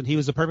Patriots, and he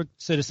was a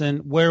perfect citizen.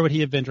 Where would he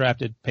have been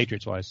drafted,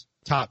 Patriots-wise?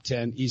 Top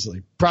 10,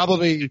 easily.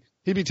 Probably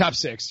He'd be top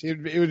 6.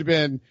 It would have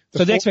been.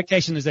 The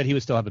expectation is that he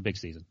would still have a big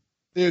season.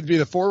 It would be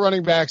the 4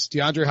 running backs,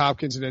 DeAndre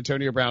Hopkins and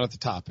Antonio Brown at the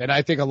top. And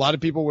I think a lot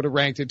of people would have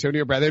ranked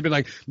Antonio Brown. They'd been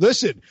like,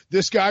 listen,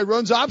 this guy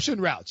runs option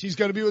routes. He's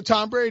going to be with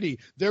Tom Brady.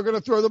 They're going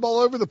to throw the ball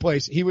over the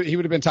place. He would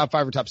have been top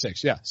 5 or top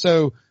 6. Yeah.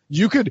 So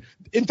you could,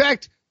 in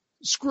fact,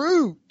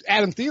 screw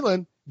Adam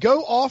Thielen.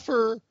 Go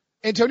offer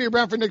Antonio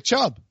Brown for Nick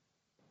Chubb.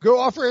 Go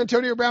offer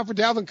Antonio Brown for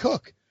Dalvin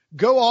Cook.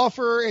 Go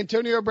offer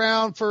Antonio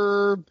Brown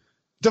for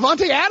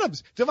Devontae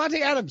Adams,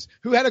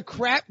 who had a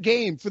crap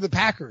game for the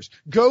Packers.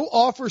 Go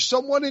offer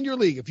someone in your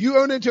league. If you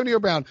own Antonio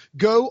Brown,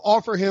 go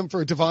offer him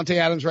for Devontae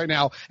Adams right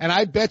now. And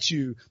I bet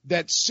you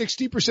that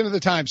 60% of the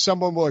time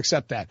someone will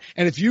accept that.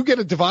 And if you get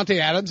a Devontae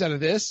Adams out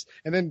of this,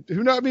 and then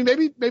who knows, I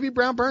mean, maybe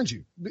Brown burns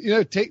you.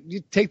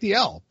 Take the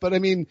L. But I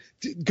mean,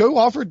 go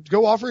offer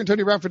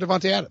Antonio Brown for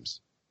Devontae Adams.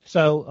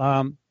 So,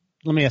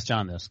 let me ask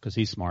John this, because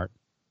he's smart.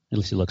 At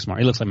least he looks smart.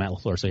 He looks like Matt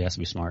LaFleur, so he has to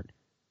be smart.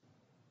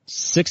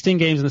 16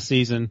 games in the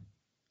season.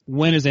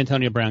 When is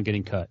Antonio Brown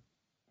getting cut?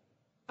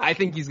 I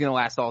think he's going to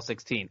last all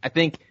 16. I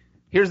think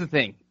here's the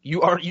thing.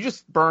 You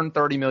just burned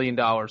 $30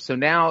 million. So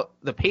now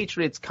the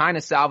Patriots kind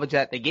of salvage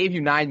that. They gave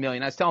you $9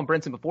 million. I was telling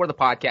Brinson before the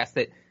podcast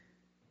that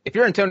if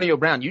you're Antonio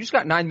Brown, you just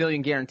got $9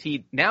 million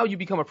guaranteed. Now you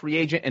become a free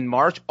agent in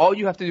March. All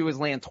you have to do is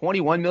land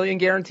 $21 million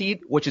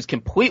guaranteed, which is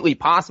completely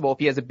possible if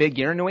he has a big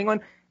year in New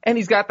England. And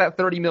he's got that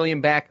 $30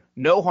 million back.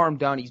 No harm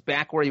done. He's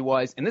back where he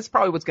was. And this is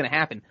probably what's going to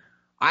happen.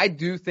 I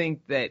do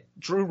think that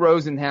Drew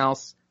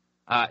Rosenhaus,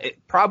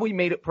 it probably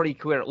made it pretty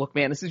clear. Look,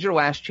 man, this is your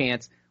last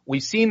chance.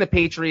 We've seen the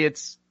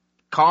Patriots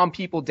calm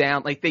people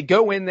down. Like, they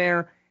go in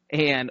there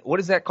and what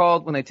is that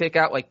called when they take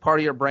out like part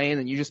of your brain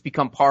and you just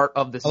become part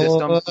of the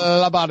system?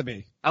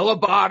 Lobotomy. A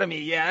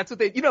lobotomy. Yeah, that's what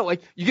they,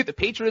 like you get the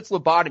Patriots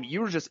lobotomy.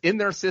 You were just in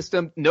their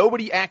system.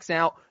 Nobody acts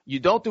out. You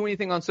don't do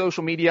anything on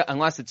social media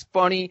unless it's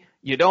funny.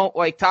 You don't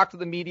like talk to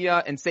the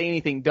media and say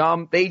anything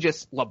dumb. They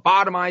just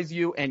lobotomize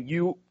you and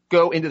you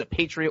go into the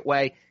Patriot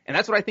way. And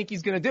that's what I think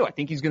he's going to do. I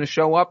think he's going to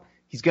show up.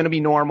 He's going to be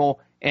normal,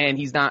 and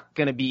he's not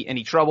going to be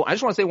any trouble. I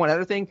just want to say one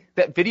other thing.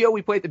 That video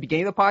we played at the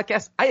beginning of the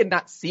podcast, I had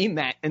not seen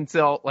that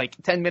until like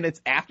 10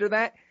 minutes after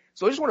that.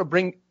 So I just want to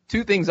bring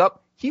 2 things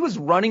up. He was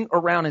running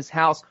around his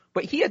house,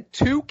 but he had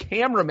 2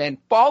 cameramen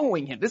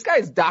following him. This guy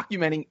is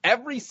documenting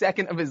every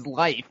second of his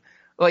life.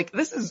 Like,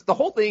 this is the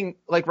whole thing,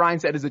 like Ryan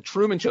said, is a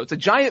Truman Show. It's a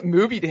giant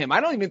movie to him.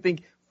 I don't even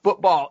think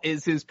football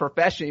is his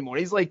profession anymore.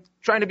 He's like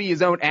trying to be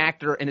his own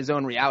actor in his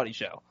own reality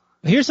show.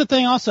 Here's the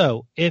thing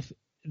also. If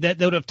that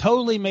would have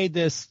totally made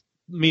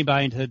me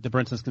buy into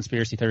Brinson's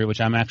conspiracy theory, which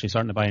I'm actually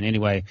starting to buy in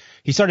anyway.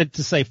 He started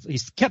to say, he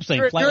kept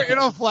saying, you're in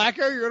on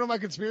Flacco? You're in on my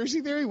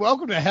conspiracy theory?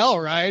 Welcome to hell,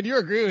 Ryan. You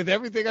agree with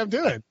everything I'm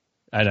doing.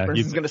 I know.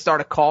 Brinson's going to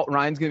start a cult.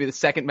 Ryan's going to be the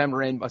second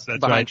member in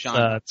behind right.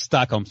 Sean.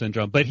 Stockholm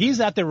syndrome. But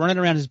he's out there running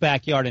around his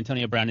backyard.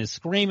 Antonio Brown is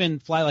screaming,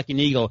 fly like an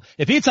eagle.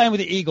 If he had signed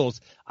with the Eagles,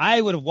 I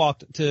would have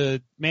walked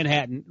to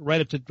Manhattan,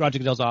 right up to Roger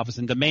Goodell's office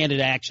and demanded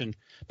action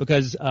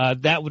because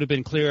that would have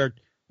been clear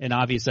and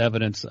obvious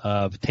evidence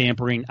of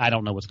tampering. I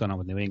don't know what's going on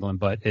with New England,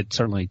 but it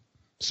certainly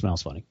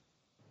smells funny.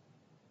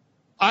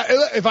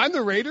 If I'm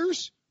the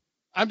Raiders,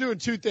 I'm doing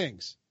 2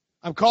 things.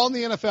 I'm calling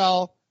the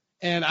NFL,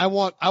 and I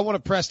want to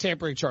press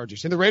tampering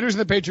charges. And the Raiders and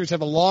the Patriots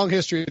have a long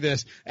history of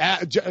this.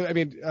 Al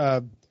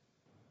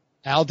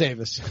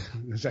Davis.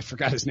 I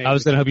forgot his name. I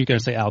was going to hope you were going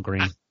to say Al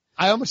Green.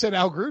 I almost said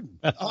Al Gruden.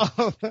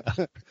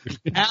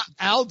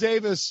 Al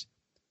Davis.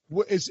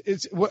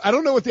 I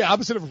don't know what the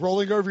opposite of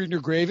rolling over in your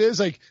grave is.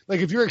 Like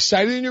if you're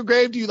excited in your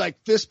grave, do you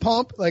like fist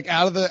pump like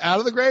out of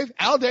the grave?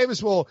 Al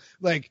Davis will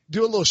like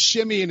do a little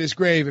shimmy in his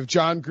grave if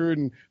John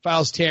Gruden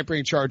files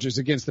tampering charges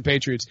against the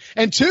Patriots.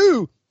 And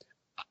 2,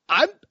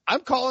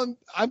 I'm calling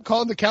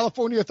the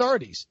California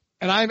authorities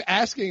and I'm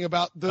asking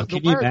about the.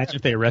 Can you imagine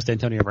if they arrest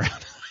Antonio Brown?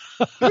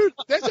 Dude,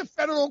 that's a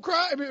federal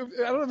crime. I mean,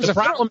 I don't know if the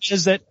problem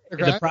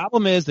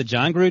is that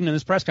John Gruden in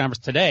his press conference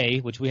today,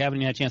 which we haven't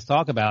even had a chance to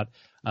talk about,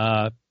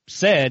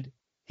 said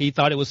he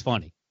thought it was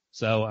funny.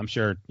 So I'm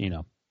sure,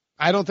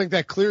 I don't think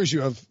that clears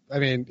you of,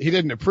 he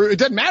didn't approve. It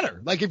doesn't matter.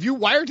 Like if you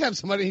wiretap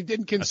somebody, he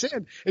didn't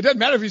consent. It doesn't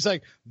matter if he's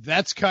like,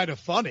 that's kind of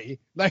funny.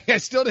 Like I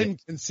still didn't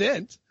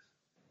consent.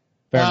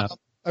 Fair enough.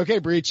 Okay,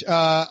 Breach.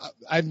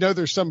 I know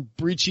there's some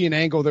Breachian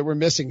angle that we're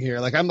missing here.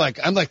 Like I'm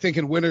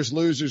thinking winners,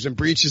 losers, and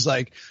Breach is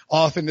like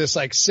off in this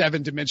like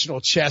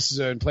 7-dimensional chess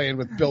zone playing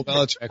with Bill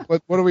Belichick.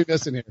 What are we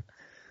missing here?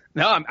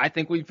 No, I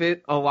think we've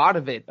hit a lot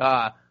of it.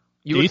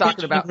 You were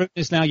talking about Gruden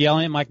is now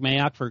yelling at Mike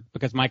Mayock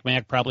because Mike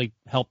Mayock probably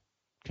helped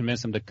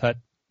convince him to cut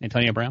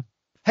Antonio Brown.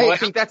 Hey, I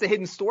think that's a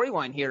hidden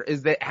storyline here.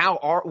 Is that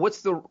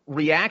what's the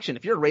reaction?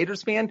 If you're a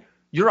Raiders fan,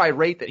 you're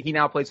irate that he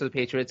now plays for the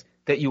Patriots,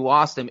 that you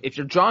lost him. If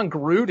you're John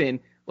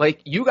Gruden,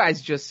 like you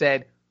guys just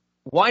said,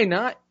 why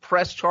not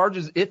press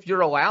charges if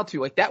you're allowed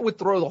to? Like that would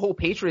throw the whole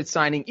Patriots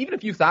signing, even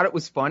if you thought it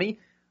was funny,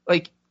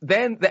 like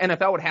then the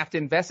NFL would have to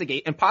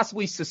investigate and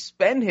possibly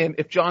suspend him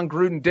if John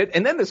Gruden did.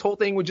 And then this whole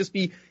thing would just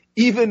be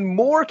even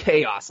more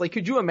chaos. Like,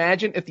 could you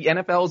imagine if the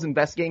NFL is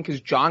investigating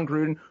because John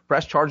Gruden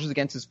pressed charges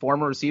against his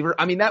former receiver?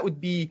 I mean, that would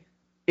be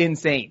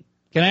insane.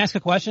 Can I ask a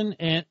question?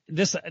 And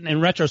this,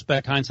 in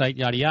retrospect, hindsight,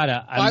 yada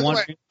yada.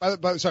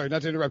 Sorry,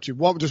 not to interrupt you.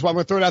 I'm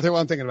gonna throw it out there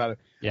while I'm thinking about it.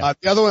 Yeah.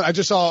 The other one, I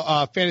just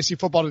saw fantasy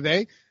football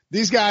today.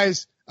 These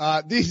guys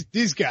are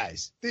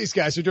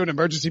doing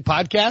emergency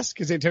podcasts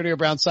because Antonio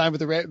Brown signed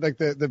with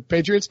the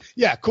Patriots.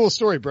 Yeah, cool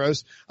story,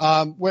 bros.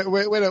 Way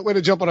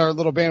to jump on our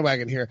little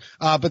bandwagon here.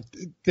 But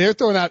they're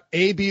throwing out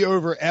AB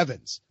over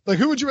Evans. Like,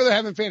 who would you rather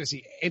have in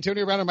fantasy,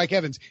 Antonio Brown or Mike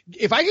Evans?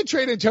 If I could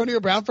trade Antonio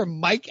Brown for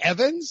Mike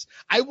Evans,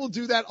 I will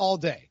do that all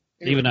day.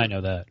 Anyway, even I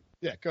know that.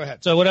 Yeah, go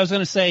ahead. So what I was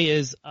going to say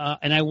is,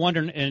 and I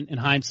wonder in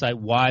hindsight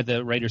why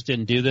the Raiders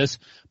didn't do this,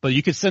 but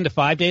you could send a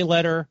 5-day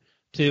letter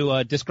to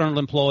a disgruntled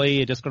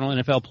employee, a disgruntled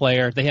NFL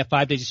player. They have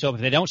 5 days to show up.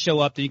 If they don't show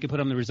up, then you can put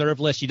them on the reserve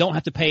list. You don't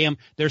have to pay them.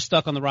 They're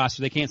stuck on the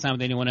roster. They can't sign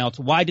with anyone else.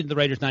 Why did the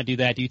Raiders not do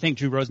that? Do you think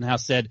Drew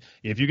Rosenhaus said,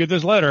 if you get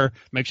this letter,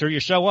 make sure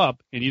you show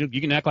up, and you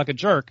can act like a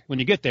jerk when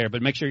you get there,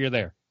 but make sure you're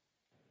there?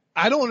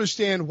 I don't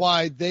understand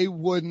why they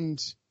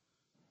wouldn't.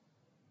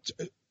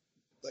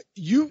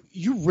 You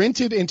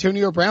rented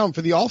Antonio Brown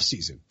for the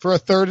offseason for a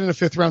 3rd and a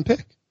 5th round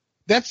pick.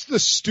 That's the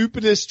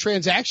stupidest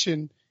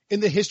transaction in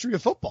the history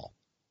of football.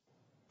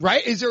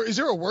 Right? Is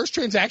there a worse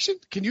transaction?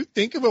 Can you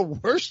think of a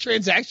worse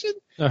transaction?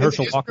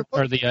 Herschel Walker,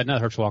 or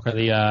not Herschel Walker,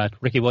 the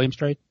Ricky Williams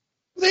trade?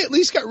 They at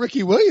least got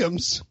Ricky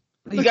Williams.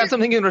 You got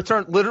something in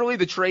return. Literally,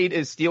 the trade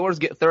is Steelers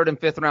get 3rd and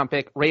 5th round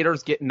pick.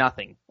 Raiders get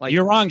nothing. Like,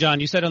 you're wrong,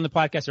 John. You said on the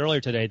podcast earlier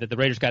today that the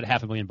Raiders got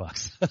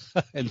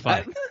 $500,000 and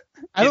fine.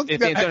 I don't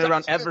if Antonio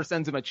Brown ever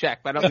sends him a check,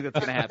 but I don't think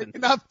that's going to happen. They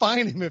cannot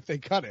fine him if they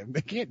cut him.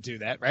 They can't do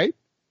that, right?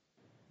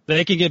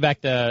 They can get back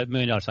the $1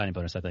 million signing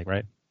bonus, I think,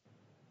 right?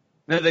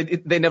 No,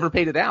 they never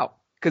paid it out.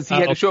 Because he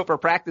had to show up for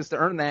practice to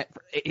earn that.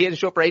 He had to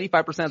show up for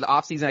 85% of the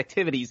off-season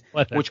activities,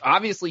 which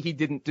obviously he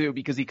didn't do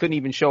because he couldn't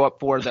even show up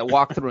for the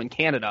walkthrough in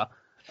Canada.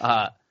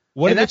 And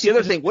that's the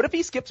other thing. What if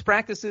he skips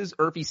practices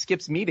or if he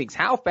skips meetings?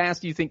 How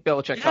fast do you think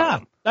Belichick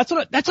cut him? That's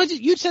what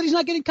you said. He's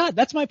not getting cut.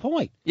 That's my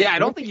point. Yeah, I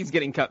don't think he's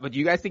getting cut, but do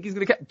you guys think he's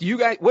going to cut? Do you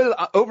guys,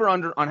 over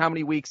under on how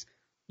many weeks?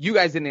 You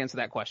guys didn't answer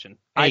that question.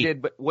 8. I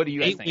did, but what do you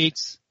guys think? 8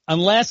 weeks,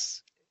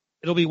 unless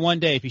it'll be 1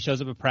 day if he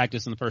shows up at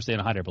practice on the first day in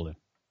a hot air balloon.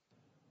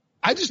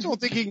 I just don't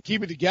think he can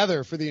keep it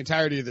together for the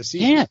entirety of the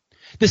season. Yeah.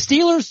 The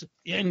Steelers,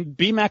 and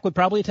B-Mac would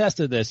probably attest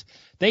to this,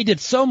 they did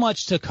so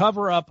much to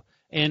cover up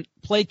and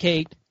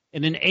placate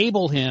and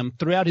enable him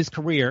throughout his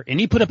career,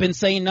 and he put up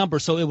insane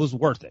numbers, so it was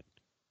worth it.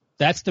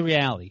 That's the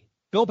reality.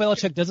 Bill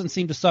Belichick doesn't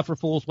seem to suffer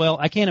fools well.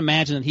 I can't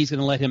imagine that he's going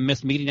to let him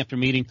miss meeting after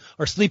meeting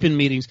or sleep in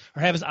meetings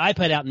or have his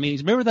iPad out in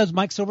meetings. Remember those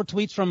Mike Silver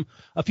tweets from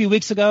a few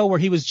weeks ago where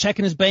he was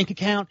checking his bank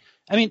account?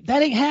 I mean,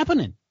 that ain't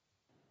happening.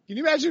 Can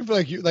you imagine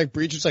if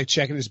Breach like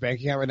checking his bank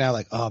account right now,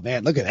 like, oh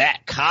man, look at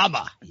that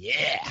comma.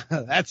 Yeah,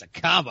 that's a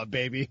comma,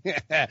 baby.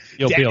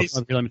 Yo, Bill,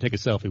 let me take a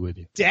selfie with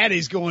you.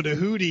 Daddy's going to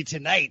Hootie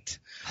tonight.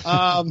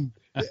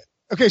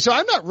 Okay, so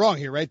I'm not wrong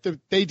here, right?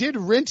 They did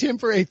rent him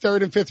for a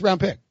 3rd and 5th round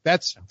pick.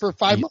 That's for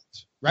 5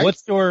 months, right?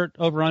 What's your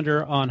over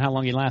under on how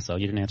long he lasts? Though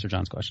you didn't answer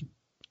John's question.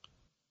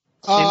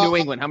 In New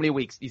England, how many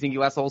weeks? Do you think he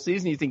lasts the whole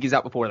season? Or you think he's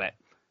out before that?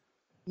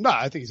 No,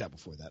 I think he's out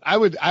before that.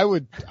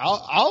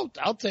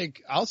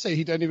 I'll say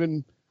he didn't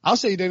even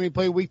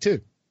play week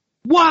 2.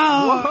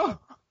 Wow. Whoa.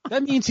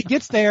 That means he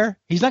gets there.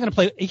 He's not going to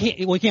play. He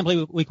can't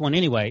play week 1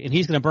 anyway, and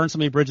he's going to burn so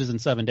many bridges in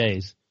 7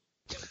 days.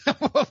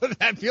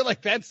 I feel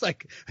like that's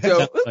like.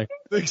 So,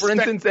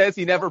 Brinson says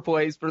he never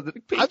plays for the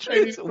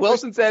Patriots.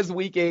 Wilson says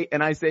week 8,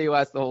 and I say he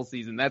lasts the whole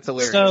season. That's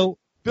hilarious. So,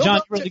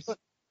 John,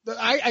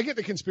 I get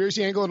the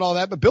conspiracy angle and all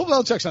that, but Bill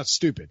Belichick's not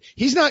stupid.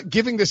 He's not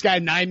giving this guy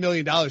 $9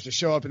 million to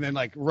show up and then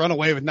like run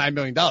away with $9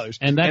 million.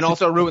 And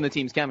also ruin the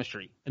team's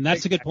chemistry. And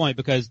that's a good point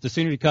because the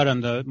sooner you cut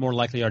him, the more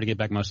likely you are to get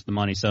back most of the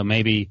money. So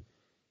maybe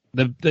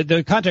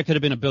the contract could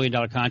have been $1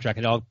 billion contract.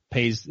 It all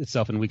pays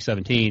itself in week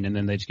 17 and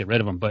then they just get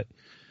rid of him. But,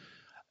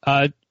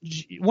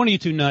 one of you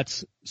two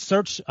nuts,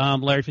 search,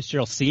 Larry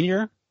Fitzgerald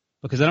Sr.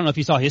 because I don't know if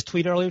you saw his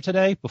tweet earlier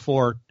today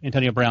before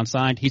Antonio Brown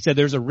signed. He said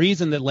there's a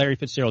reason that Larry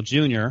Fitzgerald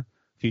Jr.,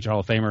 future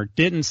Hall of Famer,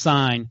 didn't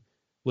sign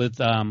with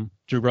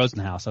Drew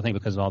Rosenhaus. I think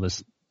because of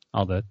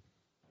all the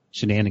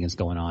shenanigans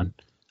going on.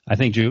 I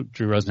think Drew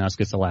Rosenhaus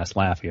gets the last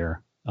laugh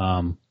here.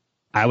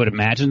 I would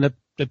imagine that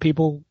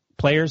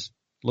players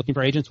looking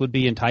for agents would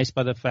be enticed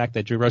by the fact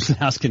that Drew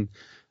Rosenhaus can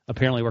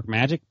apparently work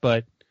magic,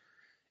 but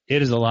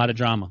it is a lot of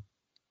drama.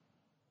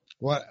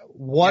 What?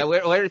 Yeah,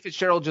 Larry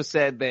Fitzgerald just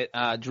said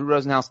that Drew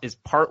Rosenhaus is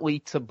partly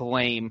to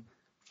blame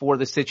for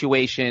the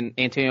situation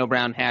Antonio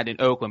Brown had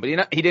in Oakland,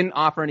 but he didn't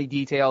offer any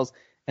details.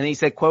 And then he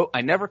said, quote,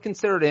 "I never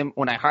considered him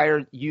when I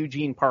hired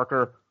Eugene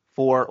Parker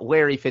for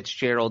Larry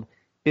Fitzgerald.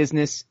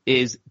 Business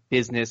is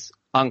business,"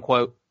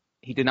 unquote.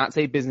 He did not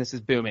say business is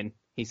booming.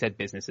 He said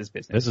business is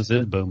business. Business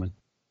is booming.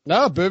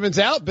 No, booming's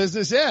out,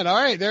 business in. All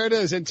right, there it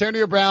is.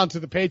 Antonio Brown to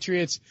the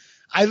Patriots.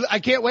 I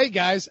can't wait,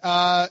 guys.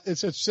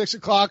 It's at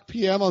 6:00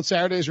 p.m. on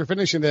Saturdays. We're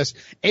finishing this.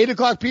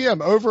 8:00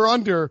 p.m. over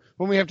under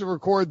when we have to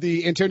record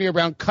the Antonio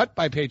Brown cut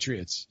by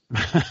Patriots.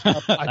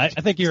 I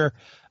think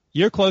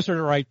you're closer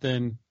to right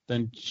than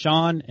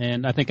Sean,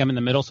 and I think I'm in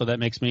the middle, so that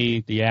makes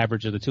me the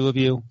average of the two of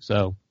you.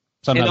 So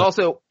and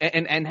also,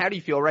 and how do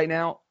you feel right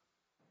now?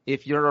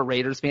 if you're a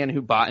Raiders fan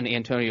who bought an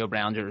Antonio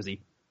Brown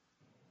jersey?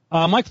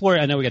 Mike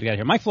Florio, I know we got to get out of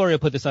here. Mike Florio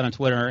put this out on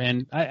Twitter,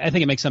 and I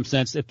think it makes some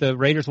sense. If the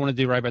Raiders want to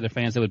do right by their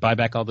fans, they would buy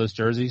back all those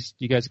jerseys.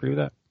 Do you guys agree with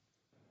that?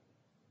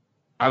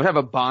 I would have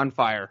a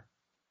bonfire,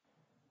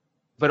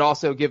 but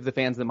also give the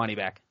fans the money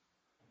back.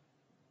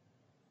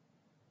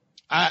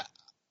 I'm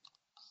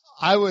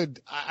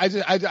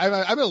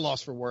at a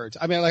loss for words.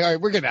 I mean, like, all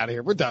right, we're getting out of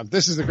here. We're done.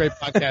 This is a great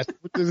podcast.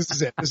 This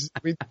is it.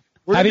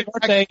 Happy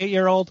birthday,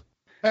 8-year-old.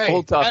 Hey,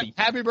 Old Tuffy.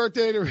 Happy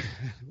birthday to,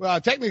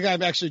 well, technically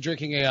I'm actually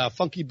drinking a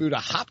Funky Buddha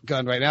hot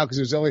gun right now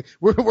because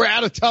we're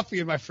out of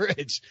Tuffy in my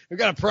fridge. We've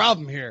got a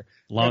problem here.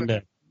 Long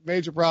day.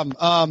 Major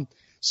problem.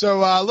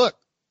 So look,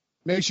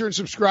 make sure and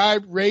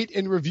subscribe, rate,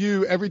 and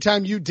review every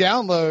time you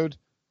download.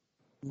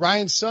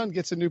 Ryan's son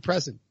gets a new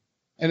present,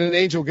 and an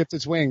angel gets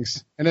its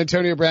wings, and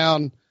Antonio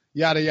Brown,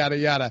 yada, yada,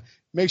 yada.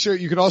 Make sure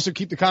you can also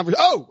keep the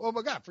conversation. Oh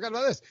my God, forgot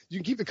about this. You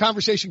can keep the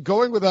conversation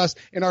going with us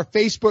in our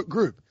Facebook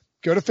group.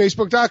 Go to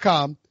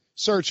Facebook.com.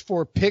 Search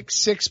for Pick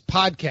Six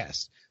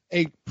Podcast.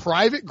 A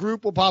private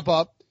group will pop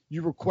up.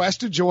 You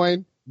request to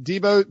join.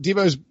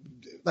 Debo's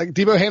like,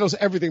 Debo handles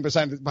everything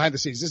behind the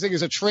scenes. This thing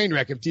is a train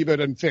wreck if Debo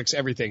doesn't fix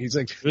everything. He's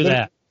like, do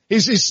that.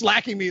 He's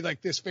slacking me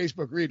like this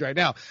Facebook read right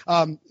now.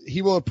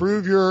 He will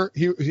approve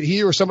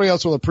he or somebody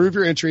else will approve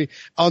your entry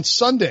on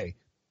Sunday.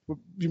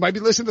 You might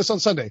be listening to this on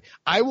Sunday.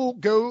 I will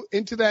go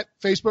into that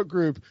Facebook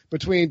group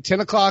between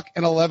 10 o'clock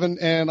and 11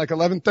 and like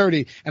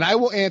 11:30, and I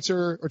will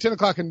answer, or 10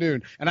 o'clock and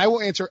noon, and I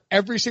will answer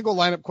every single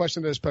lineup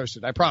question that is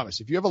posted. I promise.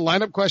 If you have a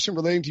lineup question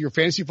relating to your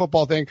fantasy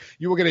football thing,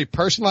 you will get a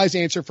personalized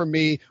answer from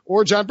me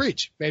or John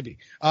Breach, maybe.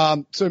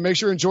 So make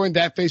sure and join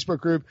that Facebook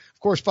group. Of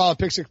course, follow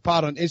Pick Six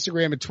Pod on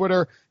Instagram and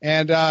Twitter.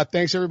 And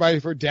thanks everybody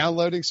for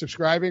downloading,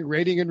 subscribing,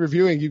 rating, and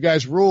reviewing. You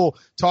guys rule.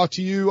 Talk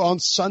to you on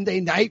Sunday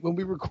night when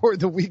we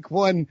record the Week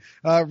 1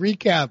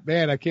 recap.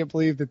 Man, I can't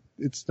believe that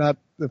it's not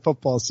the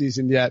football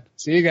season yet.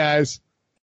 See you guys.